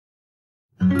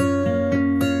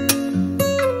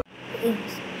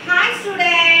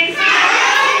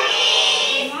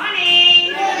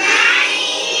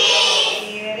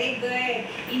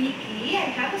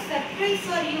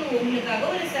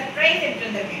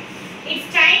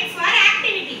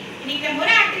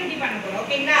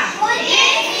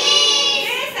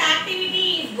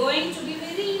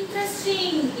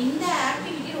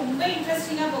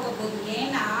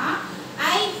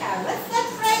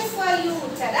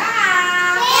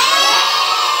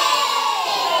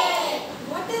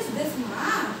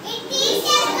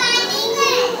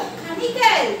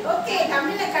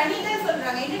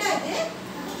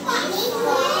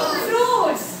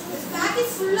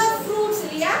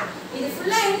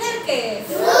என்ன இருக்கு?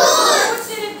 Fruits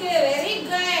இருக்கு. Very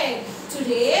good.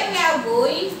 Today we are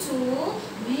going to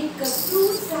make a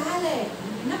fruit salad.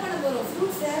 என்ன பண்ண போறோம்?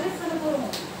 Fruit salad பண்ண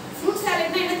போறோம். Fruit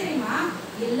saladனா என்ன தெரியுமா?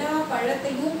 எல்லா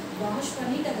பழத்தையும் வாஷ்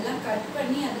பண்ணிட்டு அதெல்லாம் கட்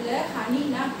பண்ணி அதுல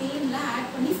ஹனிலாம் தேன்லாம்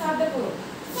ஆட் பண்ணி சாப்பிட போறோம்.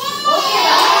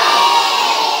 ஓகேவா?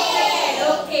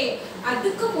 ஓகே.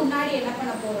 அதுக்கு முன்னாடி என்ன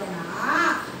பண்ண போறோம்னா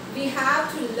we have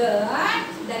to learn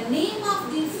the name of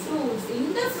these fruits.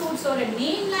 இந்த fruits ஓட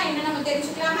நேம்லாம் என்ன நம்ம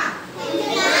தெரிஞ்சுக்கலாமா?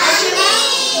 இந்த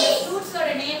fruits ஓட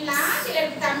நேம்லாம்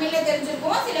சிலருக்கு தமிழ்ல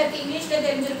தெரிஞ்சிருக்கும், சிலருக்கு இங்கிலீஷ்ல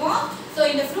தெரிஞ்சிருக்கும். சோ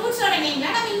இந்த fruits ஓட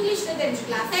நேம்லாம் நம்ம இங்கிலீஷ்ல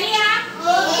தெரிஞ்சுக்கலாம். சரியா?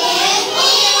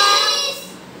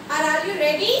 Are you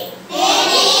ready?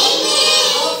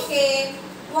 Okay.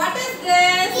 What is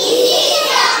this? This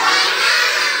is a banana.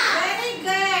 Very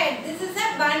good. This is a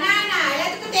banana.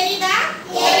 எல்லாத்துக்கும் தெரியுதா?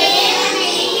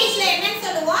 இங்கிலீஷ்ல என்னன்னு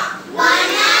சொல்லுவோம்?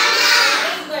 Banana.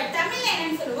 Very good. தமிழ்ல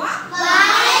என்னன்னு சொல்லுவோம்?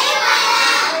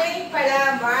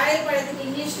 வாழைப்பழம். வாழைப்பழத்துக்கு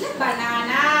இங்கிலீஷ்ல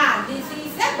banana. This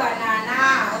is a banana.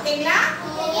 ஓகேங்களா?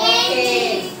 Okay.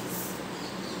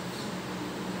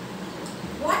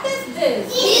 What is this?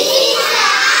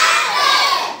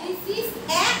 This is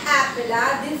an apple.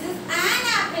 This is an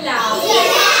apple. This is an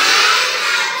apple.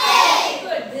 Very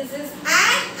good. This is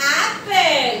an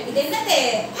apple. இது என்னது?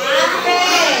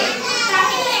 Apple.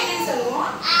 தமிழ்ல என்ன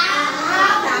சொல்லுவோம்?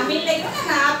 தமிழ்லயும்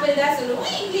நம்ம ஆப்பிள் தான்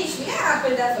சொல்லுவோம், இங்கிலீஷ்லயே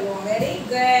ஆப்பிள் தான் சொல்லுவோம். Very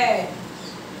good.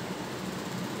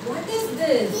 What is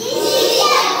this?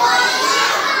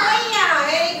 கொய்யா.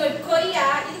 Very good. கொய்யா.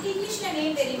 இதுக்கு இங்கிலீஷ்ல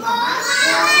நேம் தெரியுமா?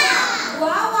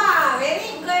 Guava.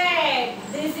 Very good.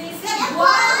 This is a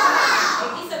guava.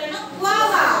 எப்படி சொல்லணும்?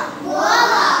 Guava.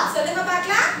 சொல்லுங்க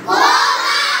பார்க்கலாம்.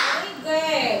 Very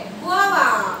good. Guava.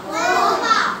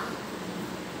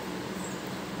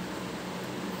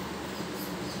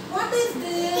 What is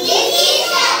this?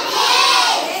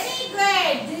 Very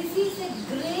good. This is a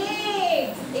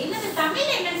grape. என்னது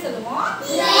தமிழ்ல என்னன்னு சொல்லுவோம்?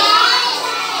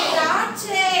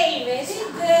 திராட்சை. Very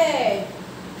good.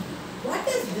 What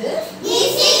is this?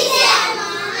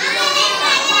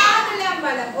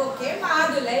 மாதுளம்பழம். Okay,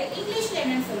 மாதுளை. இங்கிலீஷ்ல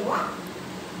என்னன்னு சொல்லுவோம்?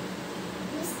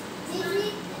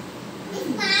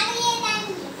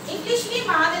 இங்கிலீஷ்லயே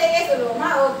மாதுளையே சொல்லுவோமா?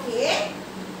 ஓகே.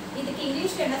 இதுக்கு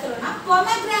இங்கிலீஷ்ல என்ன சொல்றோம்னா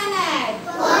pomegranate.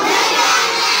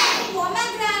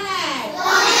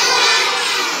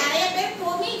 நிறைய பேர்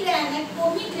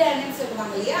pomegranate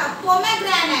சொல்லுவாங்க இல்லையா?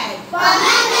 pomegranate.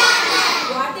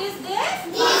 What is this?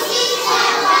 This is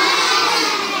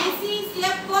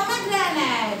a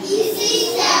pomegranate.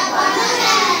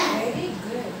 Very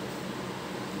good.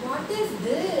 What is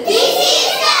this? This is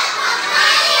a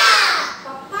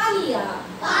papaya.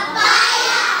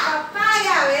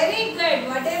 Papaya. Very good.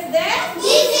 What is this?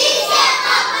 This is a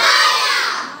papaya.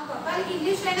 Papaya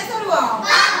இங்கிலீஷ்ல என்ன சொல்லுவோம்?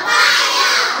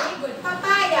 Very good.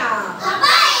 Papaya.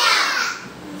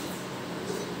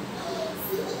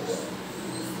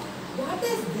 What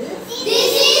is this?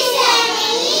 This is a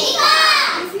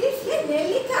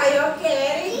நெல்லிக்காய். Okay,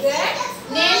 very good.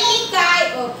 நெல்லிக்காய்.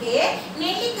 Okay.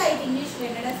 நெல்லிக்காய்க்கு இங்கிலீஷ்ல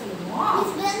என்னடா சொல்லுவோம்?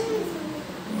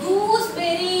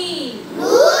 Gooseberry.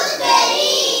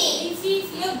 This is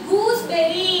a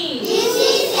gooseberry.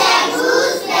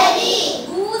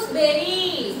 Gooseberry.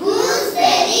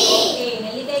 Okay,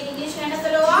 நெல்லிக்காய்க்கு இங்கிலீஷ்ல என்ன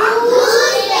சொல்லுவோம்?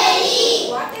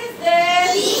 What is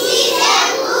this?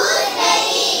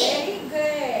 Very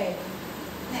good.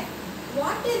 Next.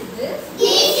 What is this?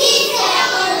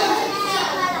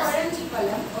 கொளஞ்சி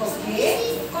பழம். Okay.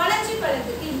 கொளஞ்சி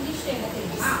பழத்துக்கு இங்கிலீஷ்ல என்ன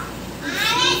தெரியுமா?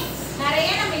 நிறைய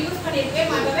நம்ம யூஸ் பண்ணிருக்கவே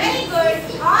மாட்டோம். Very good.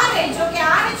 Orange. Okay,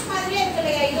 orange மாதிரியே இருக்கு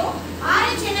இல்லையா? இது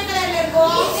orange என்ன கலர்ல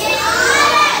இருக்கும்?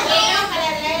 yellow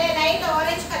கலர்ல, லைட்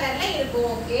orange கலர்ல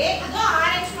இருக்கும். Okay. அது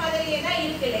orange மாதிரியே தான்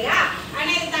இருக்கு இல்லையா? ஆனா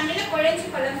இது தமிழ்ல கொளஞ்சி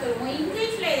பழம் சொல்லுவோம்.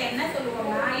 இங்கிலீஷ்ல இது என்ன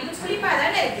சொல்லுவோம்னா இது புளிப்பா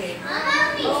தானே இருக்கு.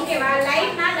 ஓகேவா?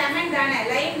 லைட்னா லெமன் தானே.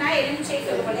 லைட்னா எலுமிச்சை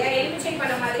சொல்லுவோம் இல்லையா? எலுமிச்சை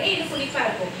பழம் மாதிரி இது புளிப்பா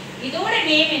இருக்கும். இதோட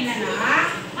நேம் என்னன்னா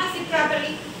sit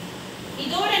properly.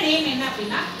 இதோட நேம் என்ன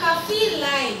அப்படின்னா coffee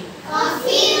lime. What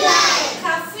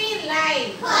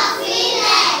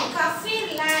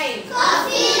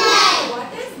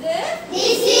is this?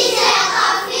 This is a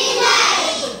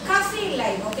coffee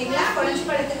lime. ஓகேங்களா? கொளஞ்சி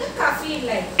பழத்துக்கு coffee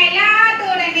lime.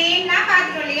 எல்லாத்தோட நேம்லாம்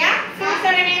பாத்துறோம் இல்லையா?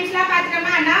 ஃப்ரூட்ஸோட நேம்ஸ்லாம்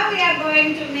பாத்துறோமா? Now we are going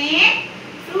to make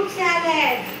fruit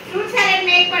salad. Fruit salad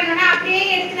make பண்ணனும்னா அப்படியே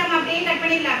எடுத்து நம்ம அப்படியே கட்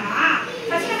பண்ணிடலாமா?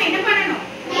 ஃபர்ஸ்ட் நம்ம என்ன பண்ணனும்?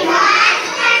 வாஷ்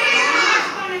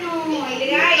பண்ணனும்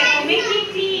இல்லையா? எப்பவுமே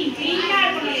clean-ஆ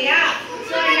இருக்கணும் இல்லையா?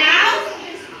 So now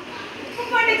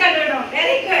போட்டு கழுவணும்.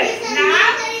 Very good.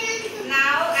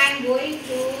 Now I am going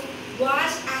to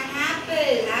wash an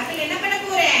apple. Apple என்ன பண்ண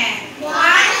போறேன்?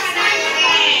 வாஷ் பண்ண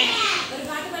போறேன். ஒரு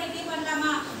பாட்டு பாடிட்டே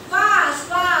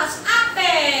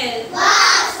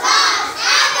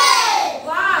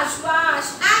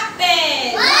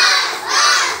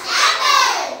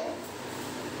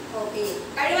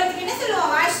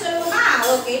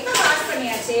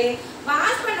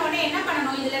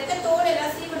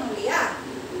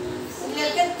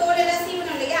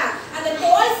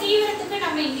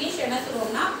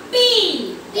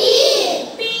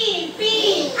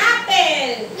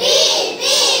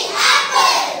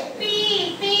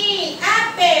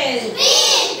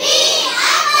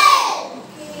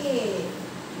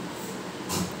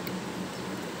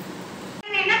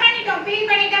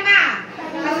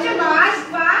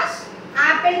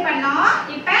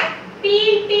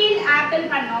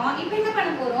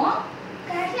பண்ண போறோம்?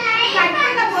 கட்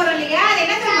பண்ண போறோம் இல்லையா? அது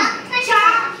என்ன தெரியுமா?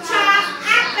 chop chop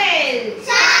apple.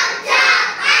 Chop chop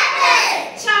apple.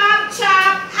 Chop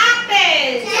chop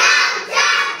apple. Chop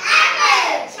chop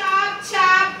apple. Chop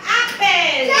chop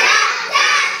apple. Chop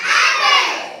chop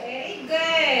apple. Very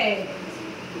good.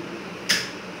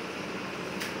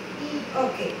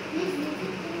 Okay.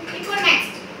 Now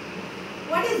next.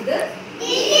 What is this?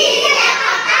 This is a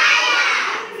papaya.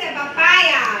 This is a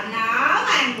papaya. Now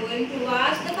I am going to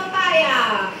wash the papaya.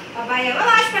 Papaya va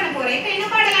wash பண்ண போறேன். இப்போ என்ன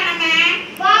பண்ணலாம் நம்ம?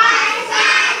 Wash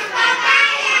wash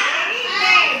papaya. Very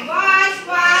good. Wash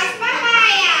wash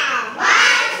papaya.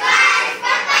 Wash wash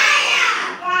papaya.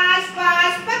 Wash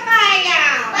wash papaya.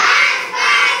 Wash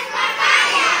wash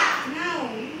papaya. Now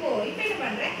இப்போ என்ன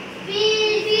பண்றேன்?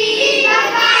 Peel peel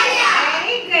papaya.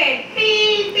 Very good.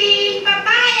 Peel peel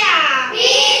papaya.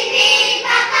 Peel peel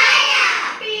papaya.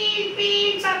 Peel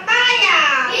peel papaya.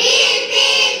 Peel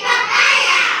peel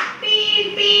papaya. Peel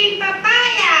peel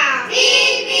papaya.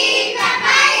 Peel peel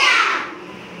papaya.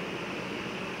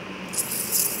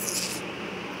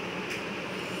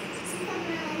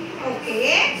 Okay.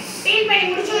 Peel பண்ணி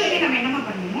முடிச்சோம் நம்ம என்னமா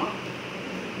பண்ணுவோம்?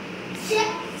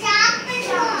 Chop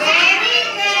பண்ணுவோம். Very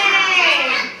good.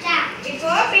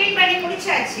 இப்போ peel பண்ணி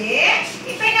முடிச்சாச்சு.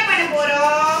 இப்போ என்ன பண்ண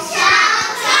போறோம்? Chop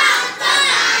chop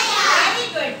papaya. Very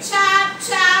good. Chop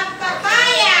chop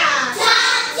papaya.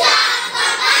 Chop chop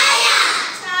papaya.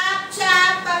 Chop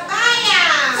chop papaya.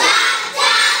 Chop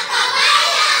chop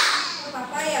papaya.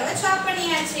 Papaya chop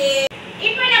பண்ணியாச்சு.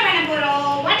 இப்போ என்ன பண்ண போறோம்?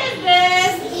 What is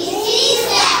this? This is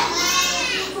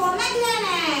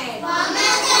pomegranate.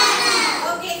 Pomegranate.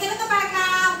 Okay, சொல்லுங்க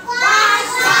பார்க்கலாம்.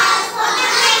 Wash wash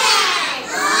pomegranate.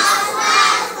 Wash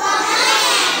wash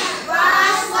pomegranate.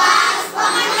 Wash wash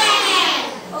pomegranate.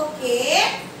 Okay.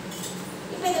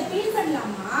 இப்போ இத feel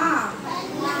பண்ணலாமா?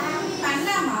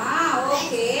 பண்ணலாமா?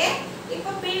 Okay.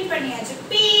 இப்போ பீல் பண்ணியாச்சு.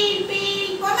 Peel peel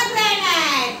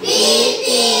pomegranate. Peel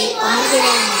peel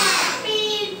pomegranate.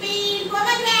 Peel peel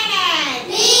pomegranate.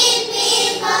 Peel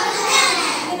peel pomegranate.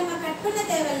 இத நம்ம கட் பண்ண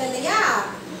தேவையில்லை இல்லையா?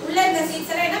 உள்ள இருக்க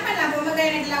சீட்ஸ் எல்லாம் என்ன பண்ணலாம்?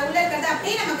 பொமகிரானேட்ல உள்ள இருக்கறத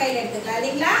அப்படியே நம்ம கையில எடுத்துக்கலாம்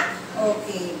இல்லீங்களா?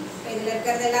 ஓகே. இப்போ இதுல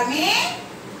இருக்கறது எல்லாமே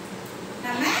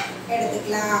நம்ம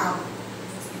எடுத்துக்கலாம்.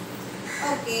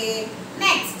 ஓகே.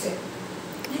 நெக்ஸ்ட்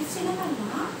என்ன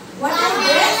பண்ணலாம்? What is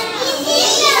this? This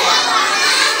is a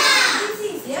banana. This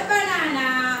is a banana.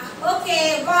 Okay,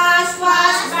 wash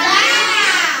wash banana.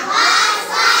 Wash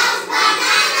wash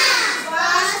banana.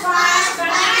 Wash wash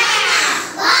banana.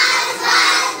 Wash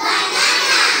wash banana.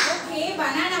 Okay,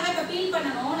 banana வை இப்ப பீல்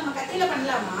பண்ணனும். நம்ம கத்தியில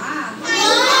பண்ணலாமா?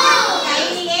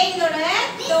 கையிலே இதோட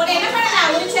என்ன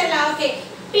பண்ணலாம்? உரிச்சிரலாம். Okay.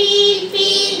 Peel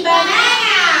peel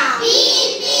banana. Peel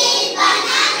peel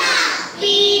banana.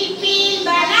 Peel peel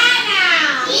banana.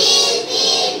 Peel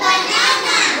peel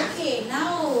banana. Okay,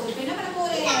 now இப்போ என்ன பண்ண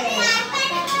போறேன்? என்ன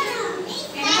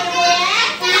பண்ண போறேன்?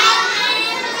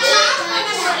 Chop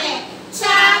பண்ண போறேன்.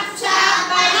 Chop chop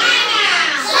banana.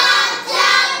 Chop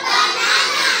chop banana.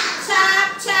 Chop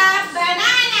chop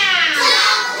banana.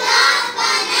 Chop chop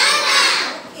banana.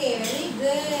 Okay, very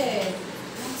good.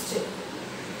 Next.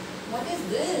 What is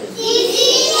this? This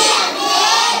is a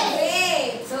grape.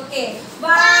 Grapes. Okay.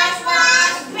 Wash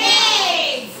wash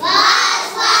grapes. Wash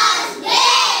wash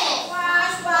grapes.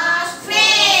 Wash wash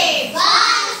grapes.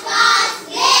 Wash wash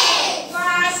grapes.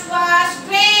 Wash wash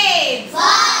grapes.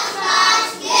 Wash wash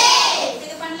grapes.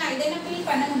 இது பண்ணலாம். இத என்ன feel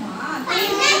பண்ணணுமா?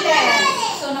 இல்ல.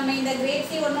 So நம்ம இந்த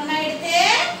grapes ஒண்ணொண்ணா எடுத்து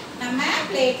நம்ம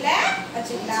பிளேட்ல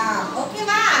வச்சுக்கலாம்.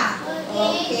 ஓகேவா?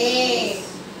 Okay.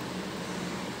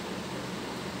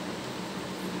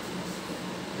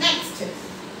 Next.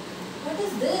 What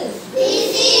is this?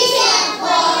 This is a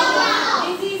guava.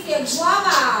 This is a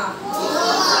guava.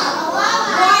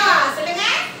 Guava. சொல்லுங்க.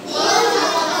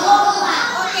 Guava.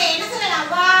 Okay, என்ன சொல்லலாம்?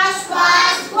 Wash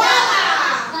wash guava.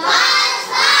 Wash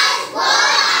wash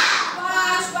guava.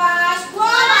 Wash wash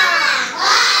guava.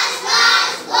 Wash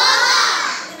wash guava.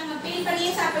 இத நம்ம பீல்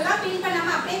பண்ணியே சாப்பிடலாம். பீல்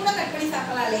பண்ணாம அப்படியே கூட கட் பண்ணி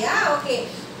சாப்பிடலாம் இல்லையா? Okay.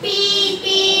 Peel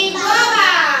peel guava.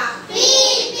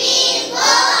 Peel peel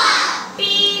guava.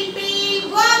 Peel peel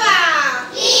guava.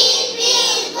 Peel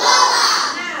peel guava.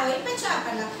 Now இப்போ chop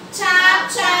பண்ணலாம். Chop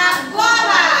chop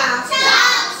guava.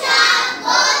 Chop chop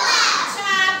guava.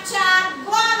 Chop chop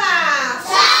guava.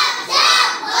 Chop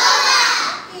chop guava.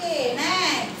 Okay,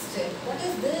 next. What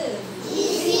is this?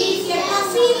 This is a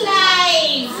coffee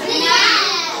lime.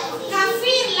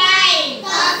 Coffee lime.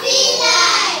 Coffee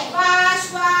lime. Wash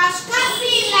wash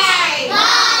coffee lime.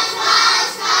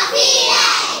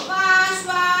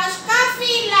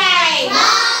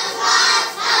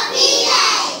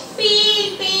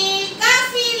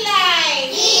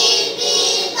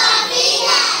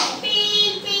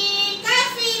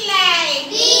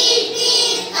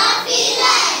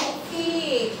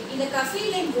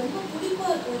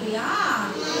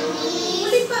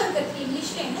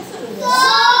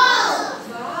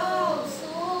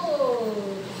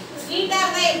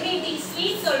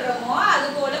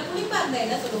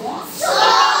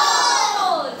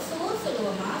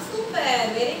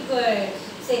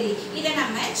 சரி, இத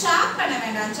நம்ம சாப் பண்ண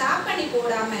வேண்டாம். சாப் பண்ணி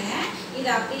போடாம இத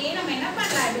அப்படியே நம்ம என்ன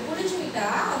பண்ணலாம்? இப்படி புளிஞ்சு விட்டா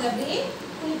அது அப்படியே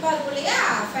புளிப்பா இருக்கும் இல்லையா?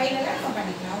 ஃபைனலா நம்ம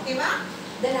பண்ணிக்கலாம். ஓகேவா?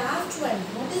 The last one.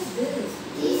 What is this?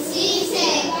 This is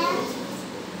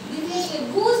a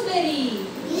gooseberry.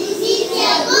 This is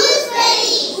a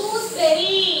gooseberry.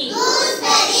 Gooseberry.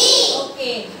 Gooseberry.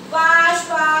 Okay. Wash,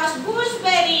 wash,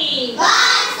 gooseberry.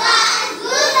 Wash, wash,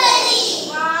 gooseberry.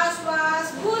 Wash, wash,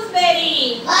 gooseberry.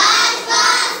 Wash,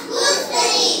 wash,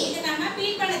 gooseberry. இது நம்ம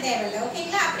பீல் பண்ண தேவையில்லை.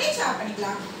 ஓகேங்களா? அப்படியே சாப்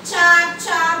பண்ணிக்கலாம். சாப்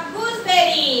சாப்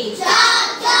gooseberry. Chop,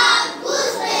 chop,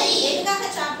 gooseberry. எதுக்காக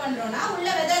சாப் பண்றோம்னா உள்ள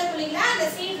விதை இருக்கும் இல்லைங்களா? அந்த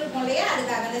சீட் இருக்கும் இல்லையா?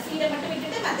 அதுக்காக அந்த சீடை மட்டும்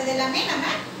விட்டுட்டு மத்தது எல்லாமே நம்ம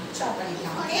சாப்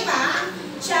பண்ணிக்கலாம். ஓகேவா?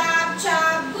 சாப்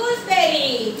சாப் gooseberry.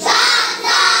 Chop,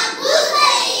 chop,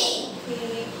 gooseberry. Okay,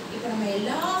 இப்போ நம்ம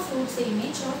எல்லா ஃப்ரூட்ஸையுமே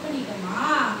சாப் பண்ணிட்டோமா?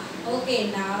 Okay,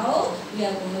 now we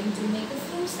are going to make a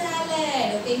fruit salad.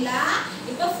 ஓகேங்களா?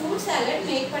 இப்போ ஃப்ரூட் சாலட்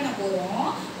மேக் பண்ண போறோம்.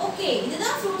 ஓகே,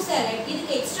 இதுதான் ஃப்ரூட் சாலட்.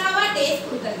 இதுக்கு எக்ஸ்ட்ராவா டேஸ்ட்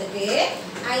கொடுக்கிறதுக்கு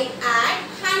I add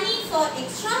honey for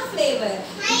extra flavor.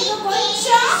 இது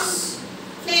கொஞ்சம்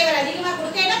flavor அதிகமா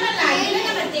கொடுக்க என்ன பண்ணலாம்? இதுல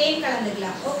நம்ம தேன்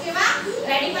கலந்துக்கலாம். ஓகேவா?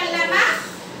 ரெடி பண்ணலாமா?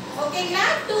 ஓகேங்களா?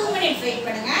 2 minutes வெயிட்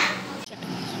பண்ணுங்க.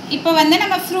 இப்போ வந்து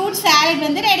நம்ம ஃப்ரூட் சாலட்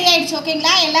வந்து ரெடி ஆயிடுச்சு.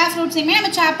 ஓகேங்களா? எல்லா ஃப்ரூட்ஸையுமே நம்ம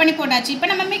சாப் பண்ணி போட்டாச்சு. இப்போ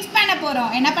நம்ம மிக்ஸ் பண்ண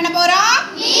போறோம். என்ன பண்ண போறோம்?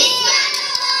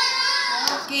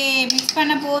 ஓகே, மிக்ஸ்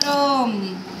பண்ண போறோம்.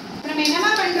 இப்போ நம்ம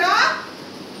என்னமா பண்றோம்?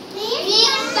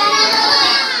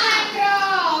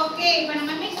 ஓகே, இப்போ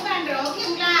நம்ம மிக்ஸ் பண்றோம்.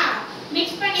 ஓகேங்களா?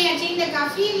 மிக்ஸ் பண்ணியாச்சு. இந்த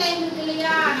காஃபி லைம் இருக்கு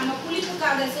இல்லையா? நம்ம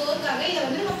புளிப்புக்காக சோறுக்காக இத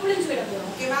வந்து நம்ம புளிஞ்சு விட போறோம்.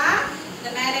 ஓகேவா? இந்த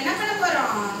மேல என்ன பண்ண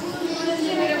போறோம்?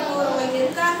 புளிஞ்சு விட போறோம். இது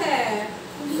எதுக்காக?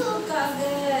 புளிப்புக்காக.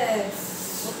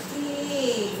 ஓகே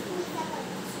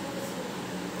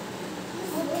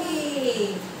ஓகே,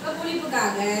 இப்போ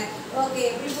புளிப்புக்காக. ஓகே,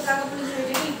 புளிப்புக்காக புளிஞ்சு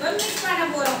விட்டுட்டு இப்போ மிக்ஸ் பண்ண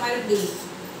போறோம் மறுபடியும்.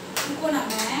 இப்போ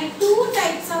நம்ம 2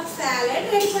 டைப்ஸ் ஆஃப்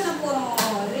சாலட் ரெடி பண்ண போறோம்.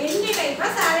 2 டைப்பா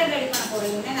சாலட் ரெடி பண்ண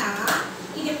போறோம். என்னன்னா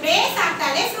இது இப்படியே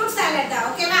சாப்பிட்டாலே ஃப்ரூட் சாலட் தான்.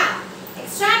 ஓகேவா?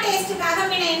 எக்ஸ்ட்ரா டேஸ்ட்டுக்காக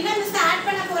நான் என்ன ஆட்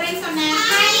பண்ண போறேன்னு சொன்னேன்?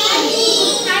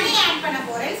 ஹனி ஆட் பண்ண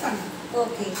போறேன்னு சொன்னேன்.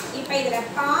 ஓகே, இப்போ இதுல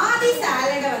பாதி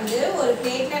சாலடை வந்து ஒரு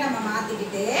பிளேட்ல நம்ம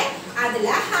மாத்திக்கிட்டு அதுல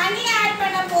ஹனி ஆட்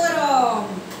பண்ண போறோம்.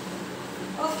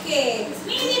 ஓகே,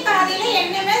 மீதி பாதியில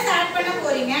என்னமே ஆட் பண்ண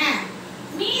போறீங்க?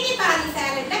 மீதி பாதி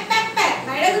சாலட்ல பெப்பர்,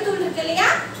 மிளகு தூள் இருக்கு இல்லையா?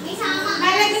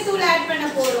 மிளகு தூள் ஆட் பண்ண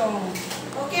போறோம்.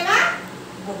 ஓகேவா?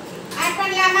 ஓகே, ஆட்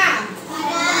பண்ணலாமா?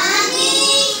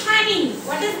 Honey.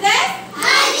 What is this?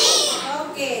 Honey.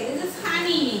 Okay, this is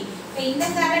honey. இப்போ இந்த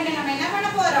சாலட்ல நம்ம என்ன பண்ண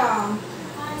போறோம்?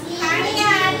 ஹனி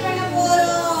ஆட் பண்ண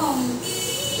போறோம்.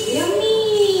 யம்மி,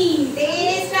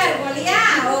 டேஸ்டா இருக்கும் இல்லையா?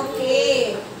 ஓகே,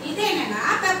 இது என்னன்னா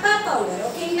பெப்பர் பவுடர்.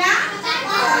 ஓகேங்களா?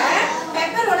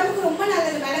 பெப்பர் உடம்புக்கு ரொம்ப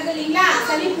நல்லது. மிளகு இல்லைங்களா?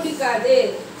 சளி பிடிக்காது.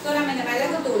 ஸோ நம்ம இந்த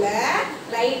மிளகு தூளை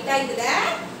லைட்டா இதுல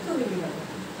தூவி விடுவோம்.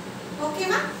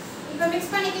 ஓகேவா? இப்போ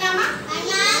மிக்ஸ் பண்ணிக்கலாமா?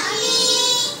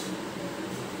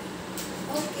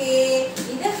 ஓகே,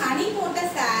 இது ஹனி போட்ட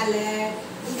சாலட்.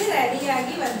 இது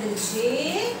ரெடியாகி வந்துருச்சு.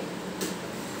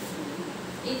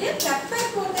 இது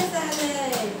பெப்பர் போட்ட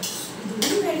சாலட்.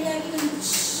 இதுவும் ரெடியாகி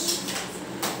வந்துருச்சு.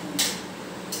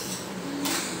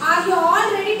 Are you all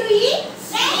ready to eat?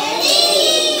 Ready.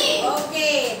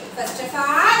 Okay. First of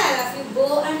all, all of you go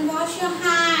and wash your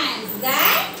hands.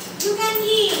 Then you can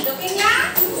eat. Okay, ya?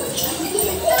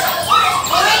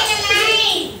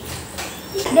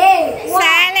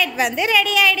 Salad வந்து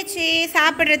ரெடி ஆயிடுச்சு.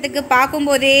 சாப்பிடுறதுக்கு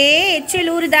பார்க்கும்போதே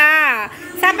எச்சில் ஊறுதா?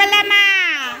 சாப்பிடலாமா?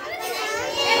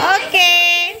 ஓகே,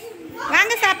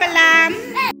 வாங்க சாப்பிடலாம்.